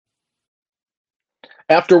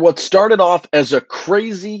After what started off as a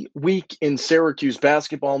crazy week in Syracuse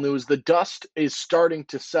basketball news, the dust is starting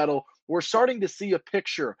to settle. We're starting to see a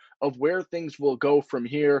picture of where things will go from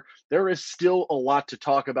here. There is still a lot to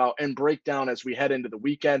talk about and break down as we head into the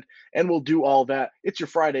weekend, and we'll do all that. It's your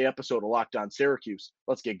Friday episode of Locked On Syracuse.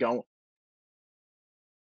 Let's get going.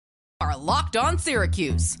 Are Locked On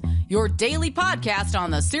Syracuse, your daily podcast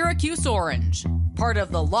on the Syracuse Orange, part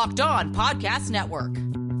of the Locked On Podcast Network.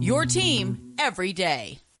 Your team every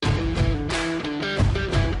day.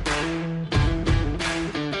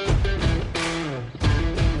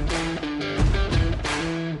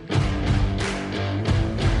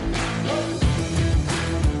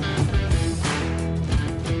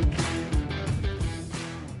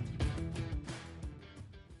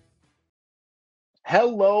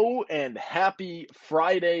 Hello and happy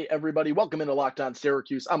Friday, everybody. Welcome into Locked On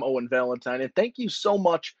Syracuse. I'm Owen Valentine, and thank you so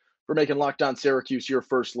much for making Locked On Syracuse your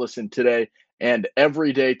first listen today and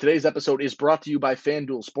every day. Today's episode is brought to you by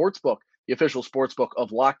FanDuel Sportsbook, the official sportsbook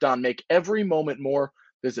of Locked On. Make every moment more.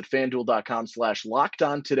 Visit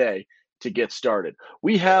FanDuel.com/LockedOn today to get started.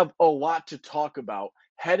 We have a lot to talk about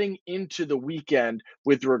heading into the weekend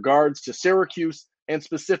with regards to Syracuse and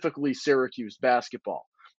specifically Syracuse basketball.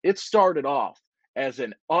 It started off as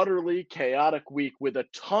an utterly chaotic week with a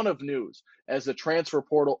ton of news as the transfer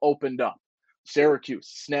portal opened up. Syracuse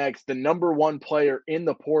snags the number one player in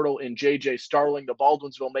the portal in J.J. Starling, the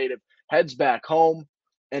Baldwinsville native, heads back home.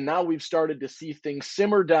 And now we've started to see things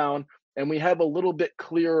simmer down, and we have a little bit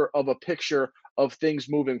clearer of a picture of things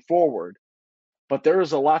moving forward. But there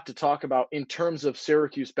is a lot to talk about in terms of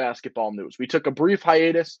Syracuse basketball news. We took a brief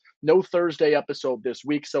hiatus, no Thursday episode this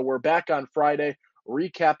week, so we're back on Friday,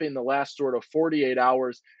 recapping the last sort of 48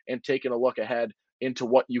 hours and taking a look ahead into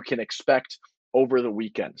what you can expect over the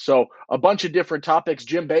weekend. So a bunch of different topics.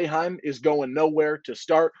 Jim Boeheim is going nowhere to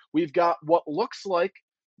start. We've got what looks like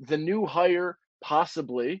the new hire,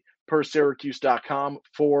 possibly, per Syracuse.com,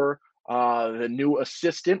 for the new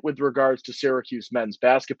assistant with regards to Syracuse men's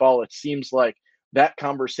basketball. It seems like that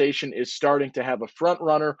conversation is starting to have a front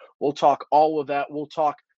runner. We'll talk all of that. We'll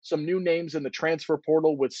talk some new names in the transfer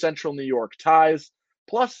portal with Central New York ties,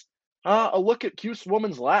 plus a look at Cuse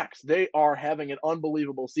Women's Lax. They are having an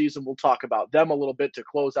unbelievable season. We'll talk about them a little bit to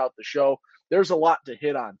close out the show. There's a lot to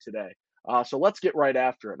hit on today. So let's get right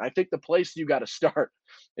after it. And I think the place you got to start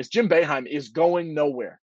is Jim Boeheim is going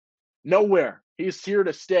nowhere. Nowhere. He's here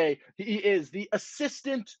to stay. He is the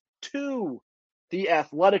assistant to the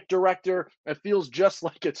athletic director. It feels just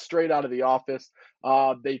like it's straight out of The Office.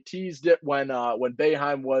 They teased it when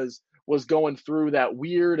Boeheim was going through that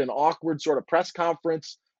weird and awkward sort of press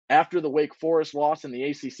conference after the Wake Forest loss in the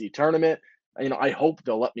ACC tournament. I hope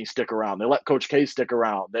they'll let me stick around. They let Coach K stick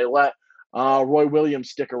around. They let Roy Williams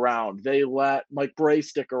stick around. They let Mike Brey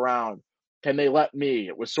stick around. Can they let me?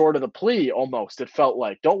 It was sort of the plea almost. It felt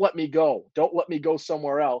like, don't let me go. Don't let me go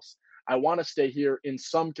somewhere else. I want to stay here in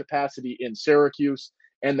some capacity in Syracuse.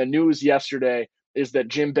 And the news yesterday is that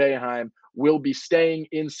Jim Boeheim will be staying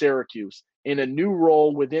in Syracuse in a new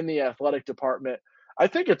role within the athletic department. I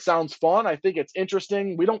think it sounds fun. I think it's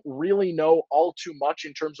interesting. We don't really know all too much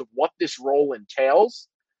in terms of what this role entails,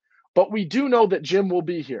 but we do know that Jim will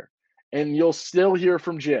be here, and you'll still hear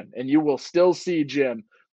from Jim, and you will still see Jim,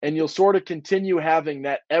 and you'll sort of continue having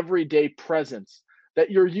that everyday presence that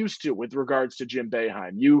you're used to with regards to Jim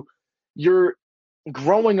Boeheim. You're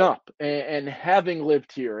growing up and having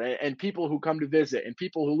lived here, and people who come to visit and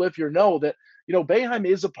people who live here know that, Boeheim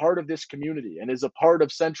is a part of this community and is a part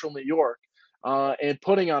of Central New York, and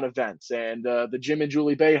putting on events and the Jim and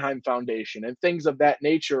Julie Boeheim Foundation and things of that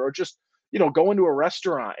nature, or just, going to a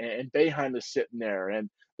restaurant and Boeheim is sitting there and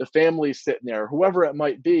the family's sitting there, whoever it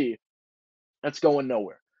might be. That's going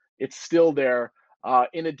nowhere. It's still there.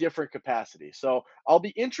 In a different capacity. So I'll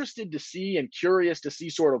be interested to see and curious to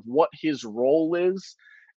see sort of what his role is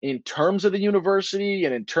in terms of the university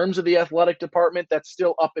and in terms of the athletic department. That's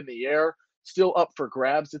still up in the air, still up for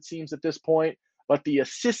grabs, it seems, at this point. But the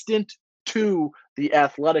assistant to the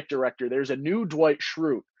athletic director, there's a new Dwight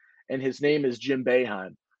Schrute, and his name is Jim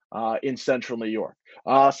Boeheim in Central New York.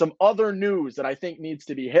 Some other news that I think needs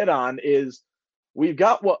to be hit on is we've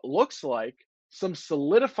got what looks like some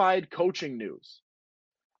solidified coaching news.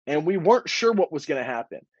 And we weren't sure what was going to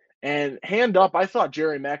happen. And hand up, I thought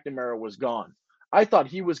Jerry McNamara was gone. I thought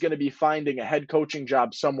he was going to be finding a head coaching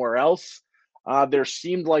job somewhere else. There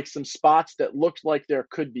seemed like some spots that looked like there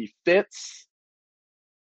could be fits.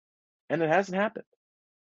 And it hasn't happened.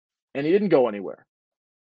 And he didn't go anywhere.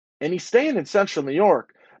 And he's staying in Central New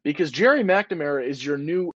York because Jerry McNamara is your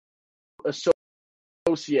new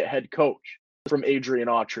associate head coach from Adrian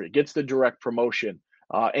Autry, gets the direct promotion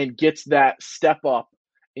and gets that step up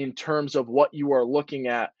in terms of what you are looking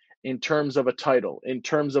at, in terms of a title, in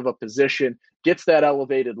terms of a position, gets that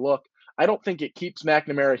elevated look. I don't think it keeps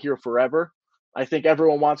McNamara here forever. I think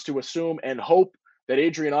everyone wants to assume and hope that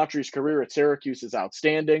Adrian Autry's career at Syracuse is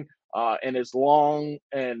outstanding and is long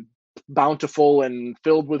and bountiful and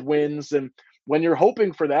filled with wins. And when you're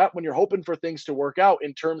hoping for that, when you're hoping for things to work out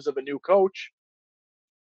in terms of a new coach,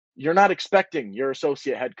 you're not expecting your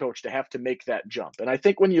associate head coach to have to make that jump. And I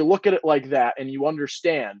think when you look at it like that and you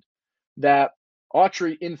understand that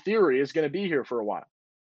Autry, in theory, is going to be here for a while,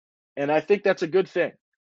 and I think that's a good thing,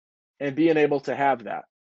 and being able to have that.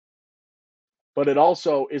 But it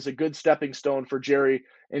also is a good stepping stone for Jerry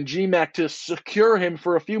and GMAC to secure him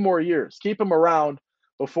for a few more years, keep him around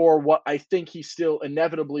before what I think he still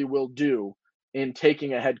inevitably will do in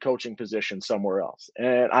taking a head coaching position somewhere else.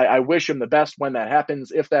 And I wish him the best when that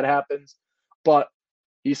happens, if that happens, but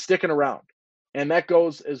he's sticking around. And that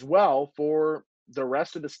goes as well for the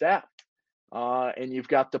rest of the staff. And you've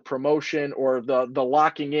got the promotion or the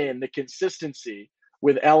locking in, the consistency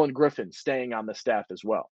with Alan Griffin staying on the staff as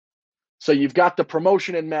well. So you've got the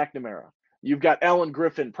promotion in McNamara. You've got Alan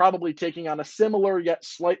Griffin probably taking on a similar yet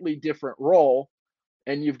slightly different role.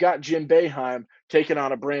 And you've got Jim Boeheim taking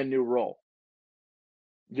on a brand new role.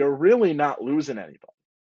 You're really not losing anybody.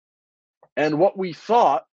 And what we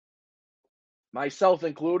thought, myself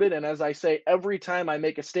included, and as I say, every time I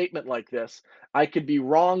make a statement like this, I could be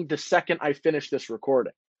wrong the second I finish this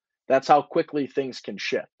recording. That's how quickly things can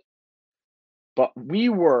shift. But we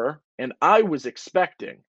were, and I was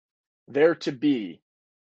expecting there to be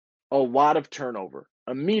a lot of turnover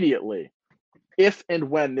immediately if and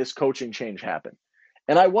when this coaching change happened.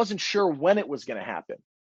 And I wasn't sure when it was going to happen.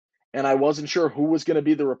 And I wasn't sure who was going to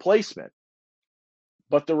be the replacement.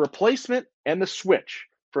 But the replacement and the switch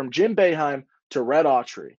from Jim Boeheim to Red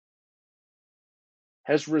Autry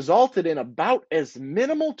has resulted in about as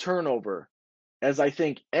minimal turnover as I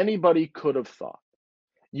think anybody could have thought.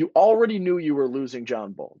 You already knew you were losing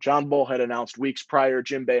John Bull. John Bull had announced weeks prior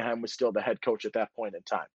Jim Boeheim was still the head coach at that point in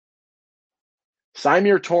time.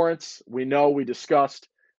 Symir Torrance, we discussed,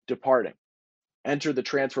 departing. Entered the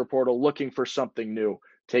transfer portal looking for something new,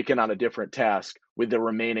 taking on a different task with the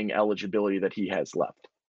remaining eligibility that he has left.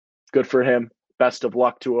 Good for him. Best of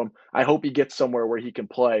luck to him. I hope he gets somewhere where he can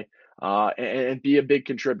play and be a big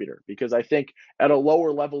contributor, because I think at a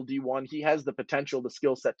lower level D1, he has the potential, the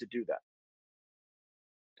skill set to do that.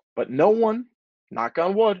 But no one, knock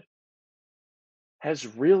on wood, has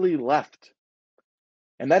really left.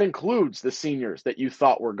 And that includes the seniors that you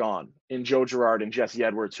thought were gone in Joe Girard and Jesse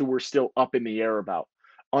Edwards, who were still up in the air about,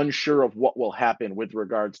 unsure of what will happen with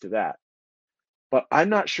regards to that. But I'm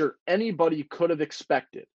not sure anybody could have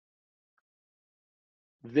expected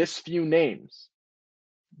this few names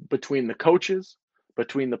between the coaches,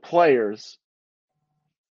 between the players,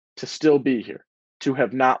 to still be here, to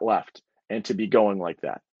have not left, and to be going like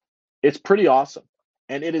that. It's pretty awesome.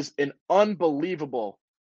 And it is an unbelievable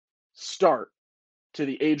start to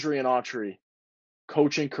the Adrian Autry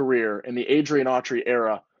coaching career in the Adrian Autry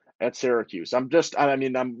era at Syracuse. I'm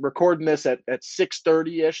recording this at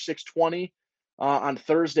 6:30-ish, 6:20 on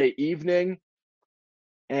Thursday evening,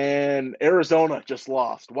 and Arizona just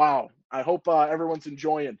lost. Wow. I hope everyone's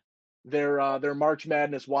enjoying their March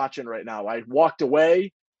Madness watching right now. I walked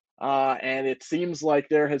away, and it seems like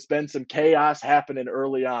there has been some chaos happening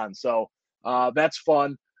early on. So that's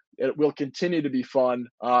fun. It will continue to be fun.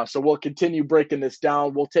 So we'll continue breaking this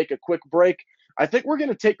down. We'll take a quick break. I think we're going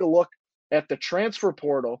to take a look at the transfer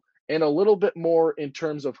portal and a little bit more in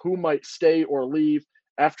terms of who might stay or leave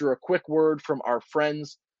after a quick word from our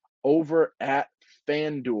friends over at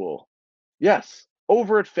FanDuel. Yes,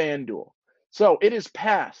 over at FanDuel. So it is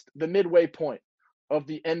past the midway point of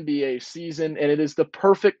the NBA season, and it is the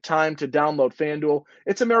perfect time to download FanDuel.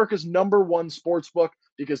 It's America's #1 sportsbook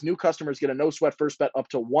because new customers get a no-sweat first bet up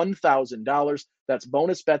to $1,000. That's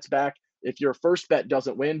bonus bets back. If your first bet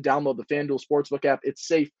doesn't win, download the FanDuel Sportsbook app. It's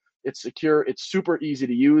safe, it's secure, it's super easy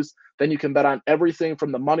to use. Then you can bet on everything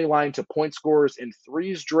from the money line to point scorers and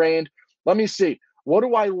threes drained. Let me see. What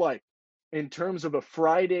do I like in terms of a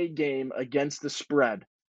Friday game against the spread?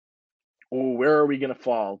 Oh, where are we going to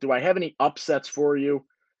fall? Do I have any upsets for you?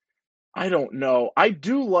 I don't know. I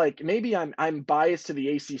do like, maybe I'm biased to the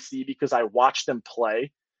ACC because I watch them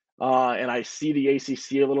play and I see the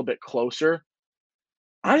ACC a little bit closer.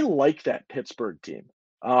 I like that Pittsburgh team.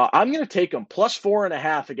 I'm going to take them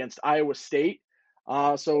 +4.5 against Iowa State.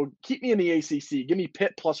 So keep me in the ACC. Give me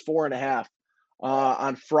Pitt +4.5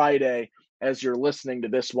 on Friday as you're listening to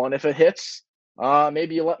this one. If it hits,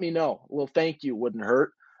 maybe you let me know. A little thank you wouldn't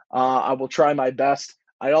hurt. I will try my best.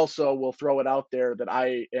 I also will throw it out there that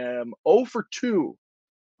I am 0 for 2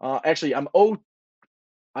 Actually,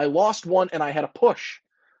 I lost one and I had a push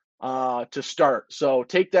to start. So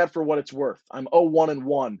take that for what it's worth. I'm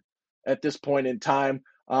 0-1-1 at this point in time.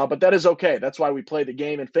 But that is okay. That's why we play the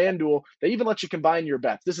game. And FanDuel, they even let you combine your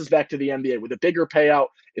bets. This is back to the NBA with a bigger payout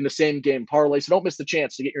in the same game parlay. So don't miss the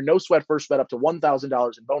chance to get your no sweat first bet up to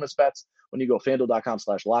 $1,000 in bonus bets when you go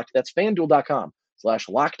FanDuel.com/locked. That's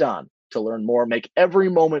FanDuel.com/locked on to learn more. Make every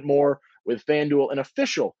moment more with FanDuel, an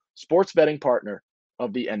official sports betting partner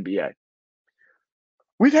of the NBA.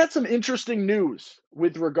 We've had some interesting news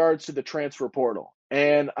with regards to the transfer portal.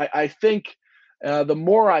 And I think the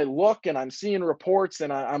more I look and I'm seeing reports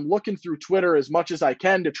and I'm looking through Twitter as much as I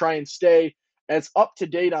can to try and stay as up to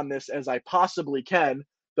date on this as I possibly can.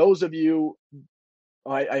 Those of you,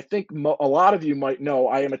 I think a lot of you might know,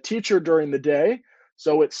 I am a teacher during the day.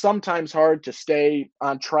 So it's sometimes hard to stay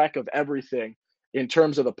on track of everything in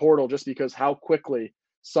terms of the portal just because how quickly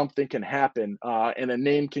something can happen and a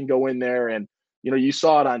name can go in there. And, you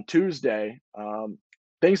saw it on Tuesday.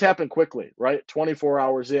 Things happen quickly, right? 24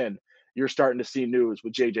 hours in, you're starting to see news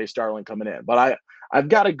with JJ Starling coming in. But I've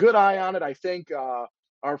got a good eye on it. I think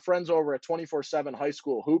our friends over at 24/7 High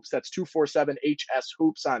School Hoops, that's 247HS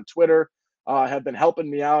Hoops on Twitter, have been helping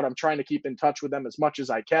me out. I'm trying to keep in touch with them as much as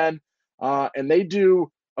I can. And they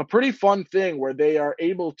do a pretty fun thing where they are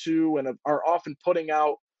able to and are often putting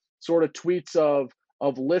out sort of tweets of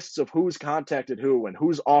lists of who's contacted who and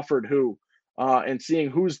who's offered who, and seeing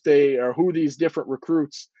who these different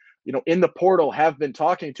recruits, in the portal have been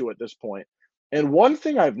talking to at this point. And one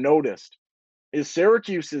thing I've noticed is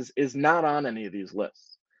Syracuse is not on any of these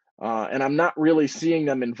lists. And I'm not really seeing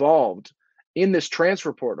them involved in this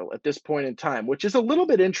transfer portal at this point in time, which is a little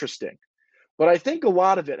bit interesting. But I think a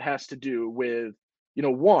lot of it has to do with,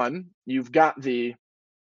 one, you've got the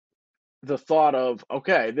thought of,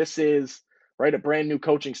 okay, this is right, a brand new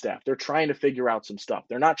coaching staff. They're trying to figure out some stuff.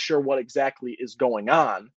 They're not sure what exactly is going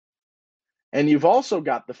on. And you've also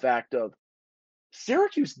got the fact of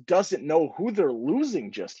Syracuse doesn't know who they're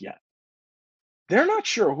losing just yet. They're not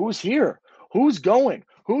sure who's here, who's going,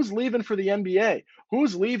 who's leaving for the NBA,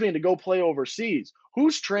 who's leaving to go play overseas,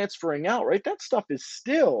 who's transferring out, right? That stuff is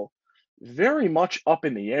still very much up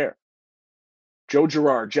in the air. Joe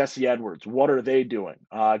Girard, Jesse Edwards, what are they doing?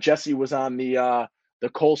 Jesse was on the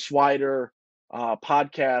Cole Swider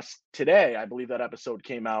podcast today. I believe that episode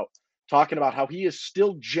came out talking about how he is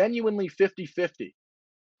still genuinely 50-50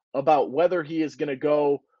 about whether he is going to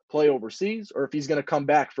go play overseas or if he's going to come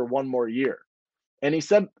back for one more year. And he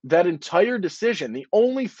said that entire decision, the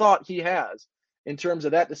only thought he has in terms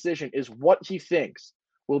of that decision is what he thinks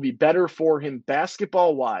will be better for him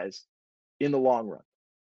basketball-wise in the long run.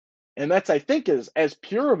 And that's, I think, is as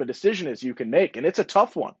pure of a decision as you can make. And it's a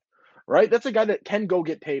tough one, right? That's a guy that can go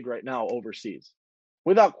get paid right now overseas.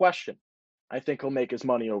 Without question, I think he'll make his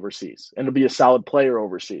money overseas and he'll be a solid player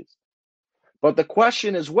overseas. But the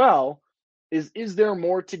question as well is there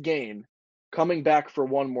more to gain coming back for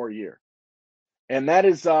one more year? And that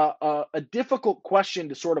is a difficult question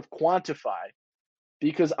to sort of quantify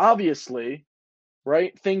because obviously,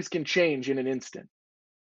 right, things can change in an instant.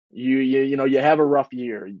 You have a rough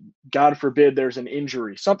year. God forbid there's an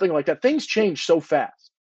injury, something like that. Things change so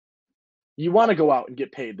fast. You want to go out and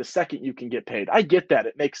get paid the second you can get paid. I get that.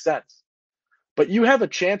 It makes sense. But you have a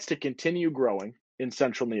chance to continue growing in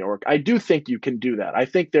Central New York. I do think you can do that. I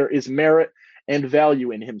think there is merit and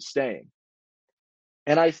value in him staying.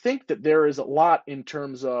 And I think that there is a lot in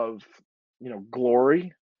terms of,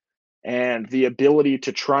 glory and the ability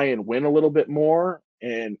to try and win a little bit more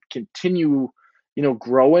and continue,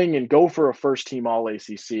 growing and go for a first team All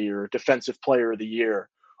ACC or Defensive Player of the Year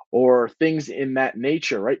or things in that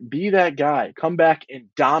nature, right? Be that guy, come back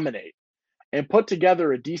and dominate and put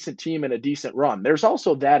together a decent team and a decent run. There's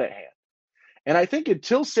also that at hand. And I think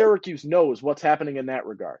until Syracuse knows what's happening in that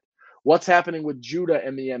regard, what's happening with Judah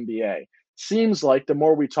and the NBA, seems like the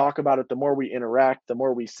more we talk about it, the more we interact, the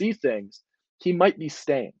more we see things, he might be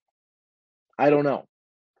staying. I don't know.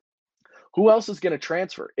 Who else is going to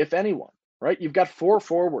transfer, if anyone, right? You've got 4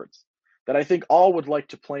 forwards that I think all would like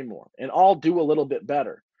to play more and all do a little bit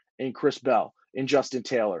better in Chris Bell, in Justin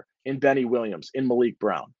Taylor, in Benny Williams, in Malik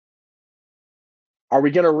Brown. Are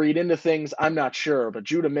we going to read into things? I'm not sure, but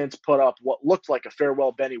Judah Mintz put up what looked like a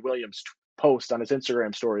farewell Benny Williams post on his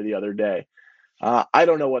Instagram story the other day. I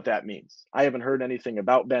don't know what that means. I haven't heard anything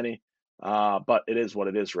about Benny, but it is what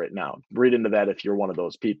it is right now. Read into that if you're one of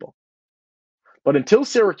those people. But until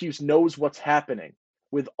Syracuse knows what's happening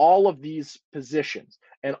with all of these positions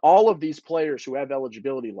and all of these players who have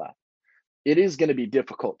eligibility left, it is going to be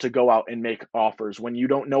difficult to go out and make offers when you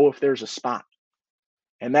don't know if there's a spot.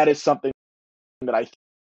 And that is something that I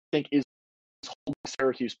think is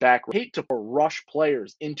Syracuse back. I hate to rush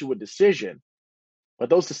players into a decision, but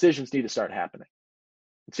those decisions need to start happening.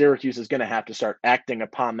 Syracuse is going to have to start acting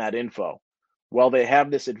upon that info. Well, they have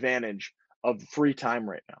this advantage of free time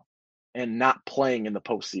right now and not playing in the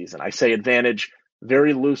postseason. I say advantage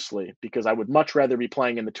very loosely because I would much rather be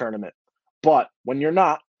playing in the tournament. But when you're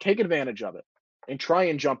not, take advantage of it and try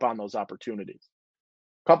and jump on those opportunities.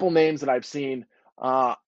 A couple names that I've seen.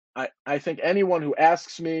 I think anyone who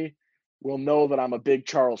asks me will know that I'm a big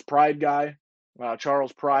Charles Pride guy.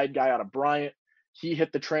 Charles Pride guy out of Bryant. He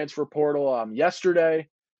hit the transfer portal yesterday.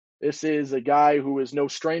 This is a guy who is no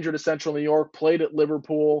stranger to Central New York, played at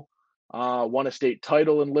Liverpool, won a state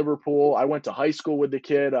title in Liverpool. I went to high school with the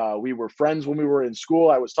kid. We were friends when we were in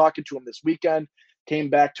school. I was talking to him this weekend,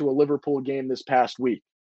 came back to a Liverpool game this past week.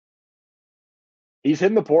 He's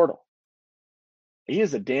hitting the portal. He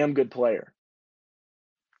is a damn good player.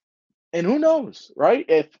 And who knows, right?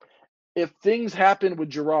 If things happen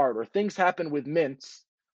with Girard or things happen with Mintz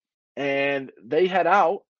and they head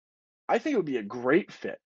out, I think it would be a great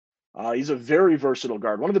fit. He's a very versatile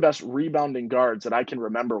guard, one of the best rebounding guards that I can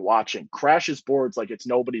remember watching. Crashes boards like it's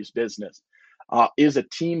nobody's business. Is a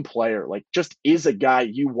team player, like just is a guy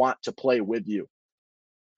you want to play with you.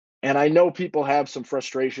 And I know people have some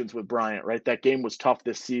frustrations with Bryant, right? That game was tough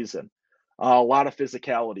this season. A lot of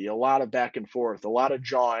physicality, a lot of back and forth, a lot of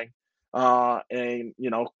jawing, and,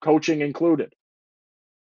 coaching included.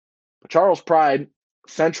 But Charles Pride,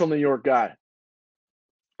 Central New York guy,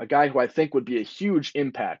 a guy who I think would be a huge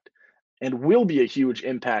impact and will be a huge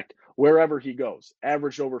impact wherever he goes.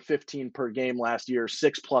 Averaged over 15 per game last year,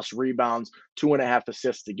 6+ rebounds, 2.5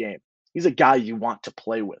 assists a game. He's a guy you want to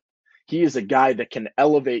play with. He is a guy that can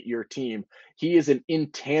elevate your team. He is an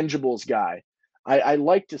intangibles guy. I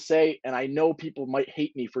like to say, and I know people might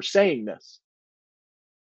hate me for saying this,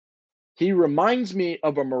 he reminds me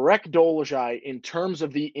of a Marek Dolezaj in terms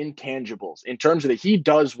of the intangibles, in terms of that he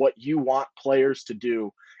does what you want players to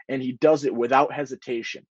do, and he does it without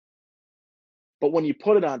hesitation. But when you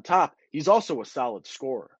put it on top, he's also a solid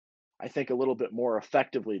scorer. I think a little bit more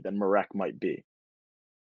effectively than Marek might be.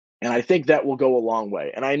 And I think that will go a long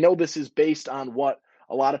way. And I know this is based on what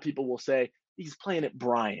a lot of people will say. He's playing at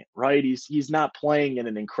Bryant, right? He's not playing in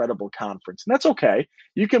an incredible conference. And that's okay.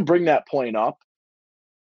 You can bring that point up.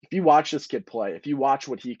 If you watch this kid play, if you watch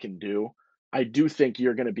what he can do, I do think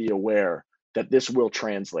you're going to be aware that this will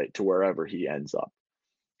translate to wherever he ends up.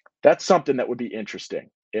 That's something that would be interesting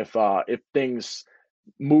if things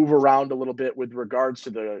move around a little bit with regards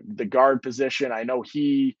to the guard position. I know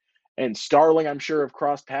he and Starling, I'm sure, have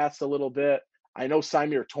crossed paths a little bit. I know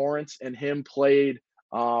Symir Torrance and him played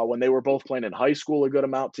when they were both playing in high school a good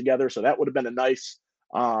amount together. So that would have been a nice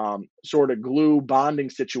sort of glue bonding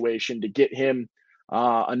situation to get him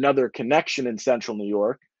another connection in Central New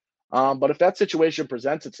York. But if that situation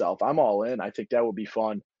presents itself, I'm all in. I think that would be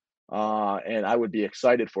fun. And I would be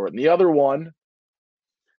excited for it. And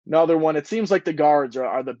another one, it seems like the guards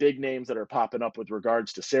are the big names that are popping up with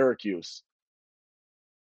regards to Syracuse.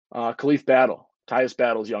 Khalif Battle, Tyus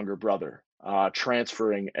Battle's younger brother,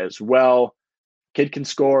 transferring as well. Kid can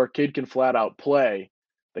score, kid can flat out play.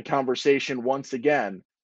 The conversation, once again,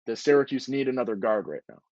 does Syracuse need another guard right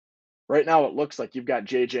now? Right now, it looks like you've got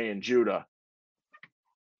JJ and Judah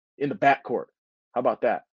in the backcourt. How about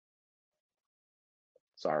that?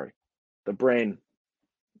 Sorry. The brain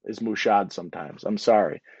is mushad sometimes. I'm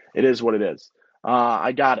sorry. It is what it is.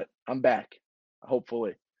 I got it. I'm back,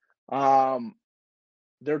 hopefully.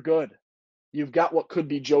 They're good. You've got what could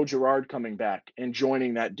be Joe Girard coming back and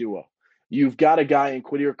joining that duo. You've got a guy in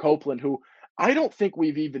Quadir Copeland who I don't think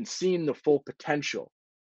we've even seen the full potential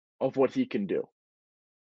of what he can do.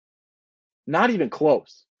 Not even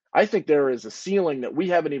close. I think there is a ceiling that we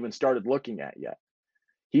haven't even started looking at yet.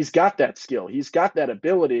 He's got that skill. He's got that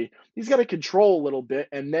ability. He's got to control a little bit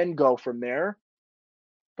and then go from there.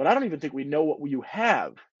 But I don't even think we know what you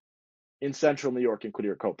have in Central New York and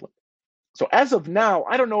Quadir Copeland. So as of now,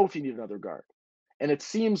 I don't know if you need another guard. And it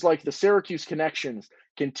seems like the Syracuse connections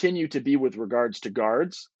continue to be with regards to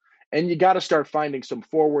guards. And you got to start finding some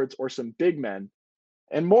forwards or some big men.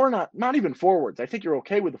 And more not even forwards. I think you're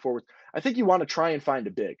okay with the forwards. I think you want to try and find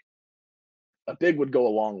a big. A big would go a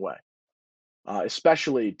long way,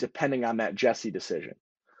 especially depending on that Jesse decision.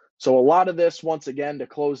 So a lot of this, once again, to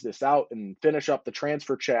close this out and finish up the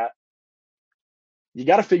transfer chat, you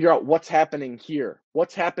got to figure out what's happening here,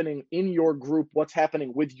 what's happening in your group, what's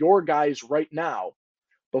happening with your guys right now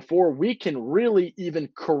before we can really even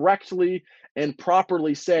correctly and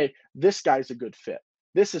properly say, this guy's a good fit.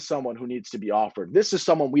 This is someone who needs to be offered. This is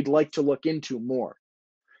someone we'd like to look into more.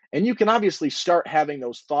 And you can obviously start having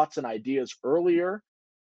those thoughts and ideas earlier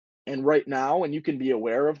and right now, and you can be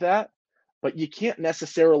aware of that, but you can't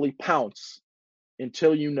necessarily pounce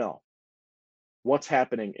until you know what's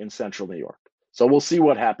happening in Central New York. So we'll see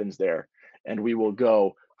what happens there, and we will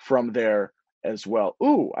go from there as well.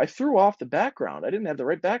 Ooh, I threw off the background. I didn't have the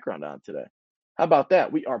right background on today. How about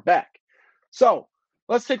that? We are back. So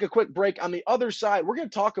let's take a quick break. On the other side, we're going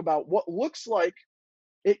to talk about what looks like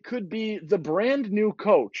it could be the brand new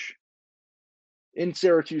coach in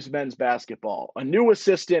Syracuse men's basketball, a new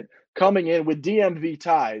assistant coming in with DMV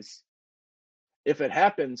ties. If it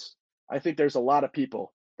happens, I think there's a lot of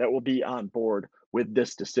people that will be on board with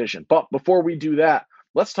this decision. But before we do that,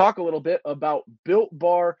 let's talk a little bit about Built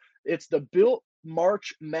Bar. It's the Built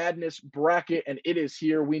March Madness bracket, and it is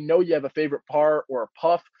here. We know you have a favorite bar or a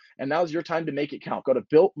puff, and now's your time to make it count. Go to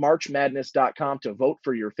builtmarchmadness.com to vote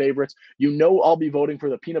for your favorites. You know I'll be voting for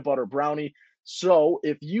the peanut butter brownie. So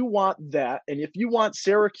if you want that, and if you want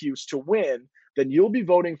Syracuse to win, then you'll be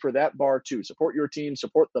voting for that bar too. Support your team,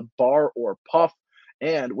 support the bar or puff.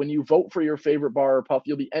 And when you vote for your favorite bar or puff,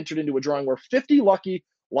 you'll be entered into a drawing where 50 lucky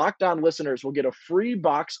Locked On listeners will get a free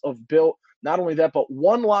box of Built. Not only that, but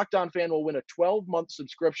one Locked On fan will win a 12-month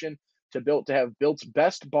subscription to Built to have Built's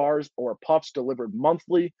best bars or puffs delivered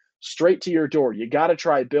monthly straight to your door. You got to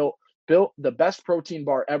try Built. Built, the best protein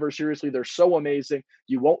bar ever. Seriously, they're so amazing.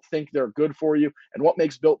 You won't think they're good for you. And what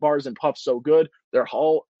makes Built bars and puffs so good? They're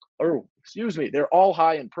all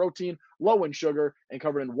high in protein, low in sugar, and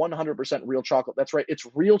covered in 100% real chocolate. That's right, it's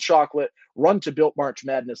real chocolate. Run to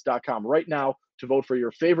builtmarchmadness.com right now to vote for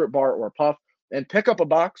your favorite bar or puff and pick up a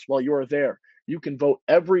box while you're there. You can vote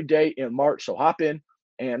every day in March, so hop in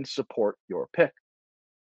and support your pick.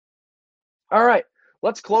 All right,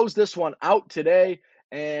 let's close this one out today.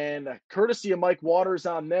 And courtesy of Mike Waters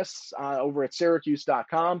on this over at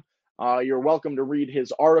Syracuse.com. You're welcome to read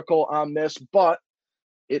his article on this, but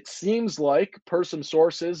it seems like, per some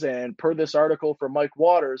sources and per this article from Mike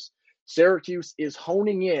Waters, Syracuse is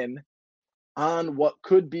honing in on what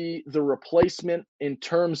could be the replacement in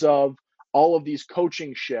terms of all of these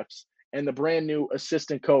coaching shifts and the brand new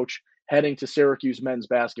assistant coach heading to Syracuse men's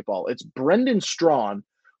basketball. It's Brendan Strawn,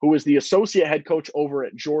 who is the associate head coach over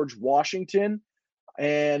at George Washington.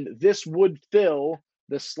 And this would fill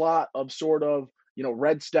the slot of sort of,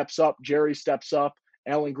 Red steps up, Jerry steps up,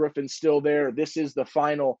 Alan Griffin's still there. This is the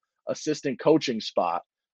final assistant coaching spot.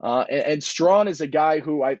 And Strawn is a guy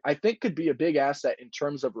who I think could be a big asset in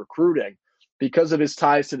terms of recruiting because of his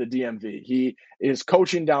ties to the DMV. He is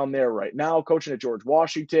coaching down there right now, coaching at George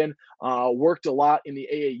Washington, worked a lot in the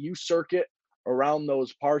AAU circuit around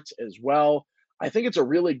those parts as well. I think it's a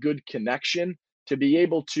really good connection to be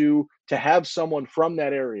able to have someone from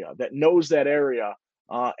that area that knows that area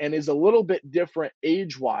and is a little bit different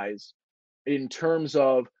age-wise in terms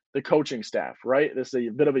of the coaching staff, right? This is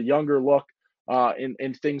a bit of a younger look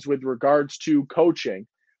in things with regards to coaching.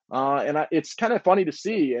 It's kind of funny to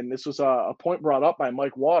see, and this was a point brought up by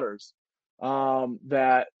Mike Waters,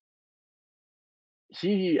 that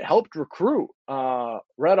he helped recruit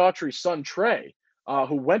Red Autry's son, Trey,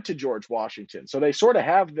 who went to George Washington. So they sort of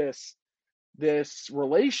have this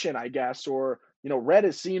relation, I guess, or, Red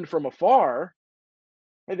is seen from afar.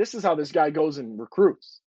 Hey, this is how this guy goes and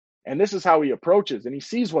recruits. And this is how he approaches, and he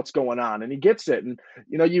sees what's going on, and he gets it. And,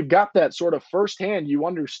 you've got that sort of firsthand, you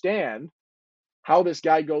understand how this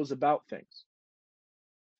guy goes about things.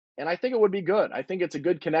 And I think it would be good. I think it's a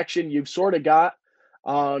good connection. You've sort of got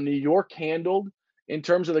New York handled in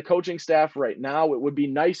terms of the coaching staff right now. It would be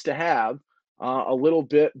nice to have a little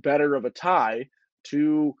bit better of a tie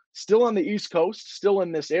to still on the East Coast, still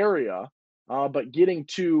in this area, but getting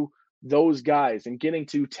to those guys and getting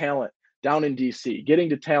to talent down in DC, getting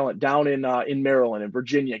to talent down in Maryland and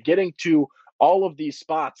Virginia, getting to all of these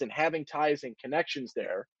spots and having ties and connections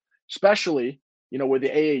there, especially, with the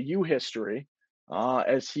AAU history,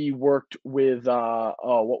 as he worked with, Team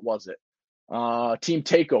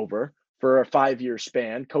Takeover for a 5-year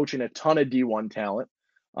span, coaching a ton of D1 talent.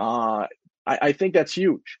 I think that's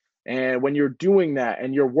huge. And when you're doing that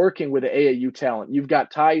and you're working with the AAU talent, you've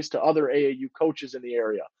got ties to other AAU coaches in the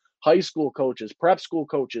area, high school coaches, prep school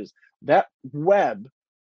coaches. That web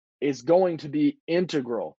is going to be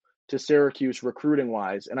integral to Syracuse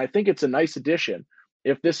recruiting-wise. And I think it's a nice addition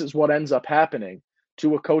if this is what ends up happening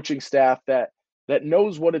to a coaching staff that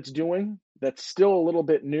knows what it's doing, that's still a little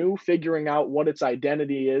bit new, figuring out what its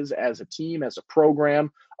identity is as a team, as a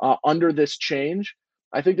program, under this change.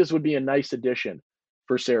 I think this would be a nice addition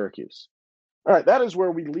for Syracuse. All right, that is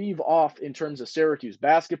where we leave off in terms of Syracuse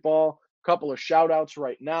basketball. Couple of shout outs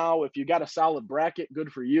right now. If you got a solid bracket,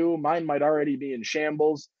 good for you. Mine might already be in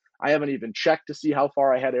shambles. I haven't even checked to see how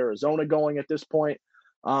far I had Arizona going at this point.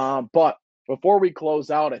 But Before we close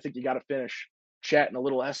out, I think you got to finish chatting a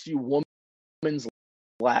little SU women's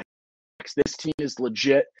lacrosse. This team is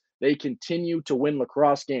legit. They continue to win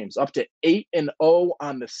lacrosse games, up to 8-0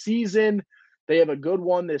 on the season. They have a good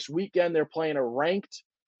one this weekend. They're playing a ranked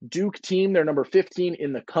Duke team. They're number 15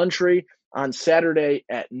 in the country on Saturday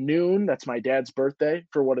at noon. That's my dad's birthday,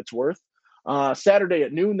 for what it's worth. Saturday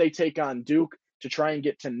at noon, they take on Duke to try and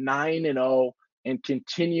get to 9-0 and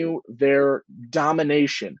continue their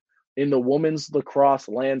domination in the women's lacrosse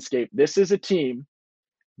landscape. This is a team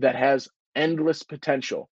that has endless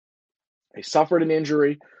potential. They suffered an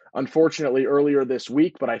injury, unfortunately, earlier this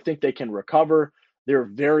week, but I think they can recover. They're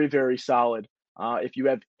very, very solid. If you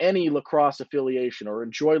have any lacrosse affiliation or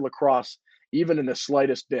enjoy lacrosse, even in the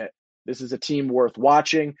slightest bit, this is a team worth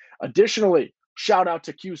watching. Additionally, shout out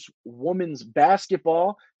to Cuse women's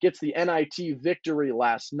basketball. Gets the NIT victory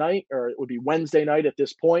last night, or it would be Wednesday night at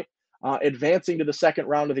this point, advancing to the second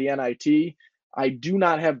round of the NIT. I do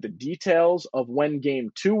not have the details of when game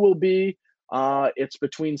 2 will be. It's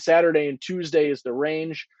between Saturday and Tuesday is the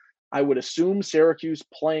range. I would assume Syracuse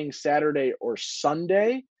playing Saturday or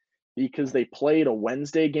Sunday because they played a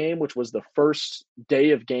Wednesday game, which was the first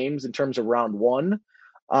day of games in terms of round 1.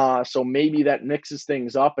 So maybe that mixes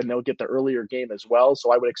things up and they'll get the earlier game as well.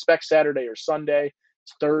 So I would expect Saturday or Sunday.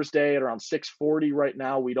 It's Thursday at around 6:40 right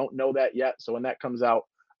now. We don't know that yet. So when that comes out,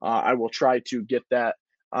 I will try to get that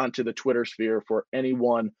onto the Twitter sphere for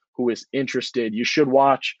anyone who is interested. You should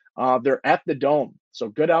watch. They're at the Dome. So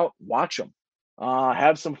get out, watch them.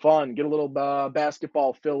 Have some fun. Get a little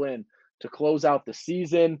basketball fill in to close out the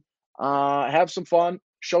season. Have some fun.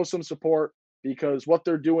 Show some support because what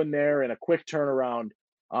they're doing there in a quick turnaround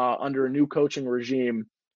under a new coaching regime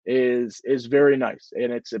is very nice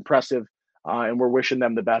and it's impressive. And we're wishing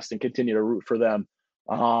them the best and continue to root for them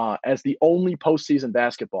as the only postseason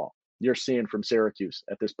basketball you're seeing from Syracuse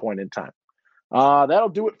at this point in time. That'll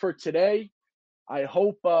do it for today. I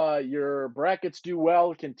hope your brackets do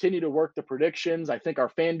well. Continue to work the predictions. I think our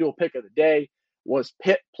FanDuel pick of the day was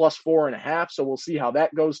Pitt plus 4.5. So we'll see how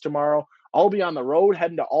that goes tomorrow. I'll be on the road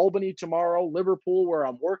heading to Albany tomorrow, Liverpool, where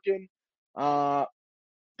I'm working.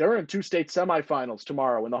 They're in 2 state semifinals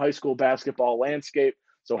tomorrow in the high school basketball landscape.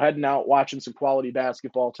 So heading out, watching some quality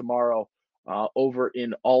basketball tomorrow over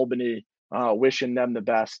in Albany. Wishing them the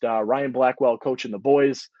best. Ryan Blackwell coaching the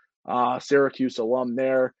boys, Syracuse alum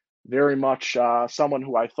there. Very much someone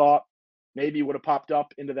who I thought maybe would have popped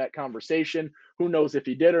up into that conversation. Who knows if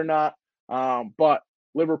he did or not. But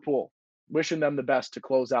Liverpool, wishing them the best to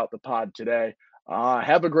close out the pod today.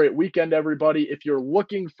 Have a great weekend, everybody. If you're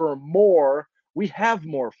looking for more, we have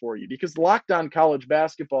more for you because Locked On College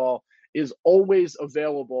Basketball is always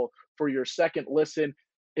available for your second listen.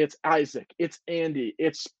 It's Isaac, it's Andy,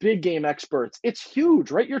 it's big game experts. It's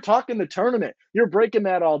huge, right? You're talking the tournament. You're breaking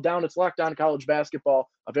that all down. It's Locked On College Basketball,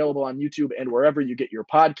 available on YouTube and wherever you get your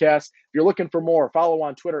podcasts. If you're looking for more, follow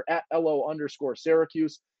on Twitter at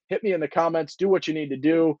 @LO_Syracuse. Hit me in the comments. Do what you need to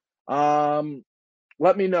do.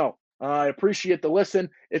 Let me know. I appreciate the listen.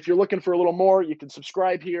 If you're looking for a little more, you can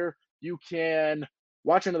subscribe here. You can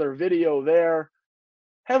watch another video there.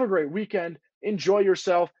 Have a great weekend. Enjoy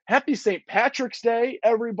yourself. Happy St. Patrick's Day,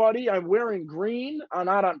 everybody. I'm wearing green,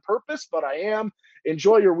 not on purpose, but I am.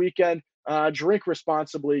 Enjoy your weekend. Drink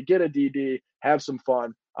responsibly. Get a DD. Have some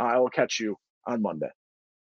fun. I will catch you on Monday.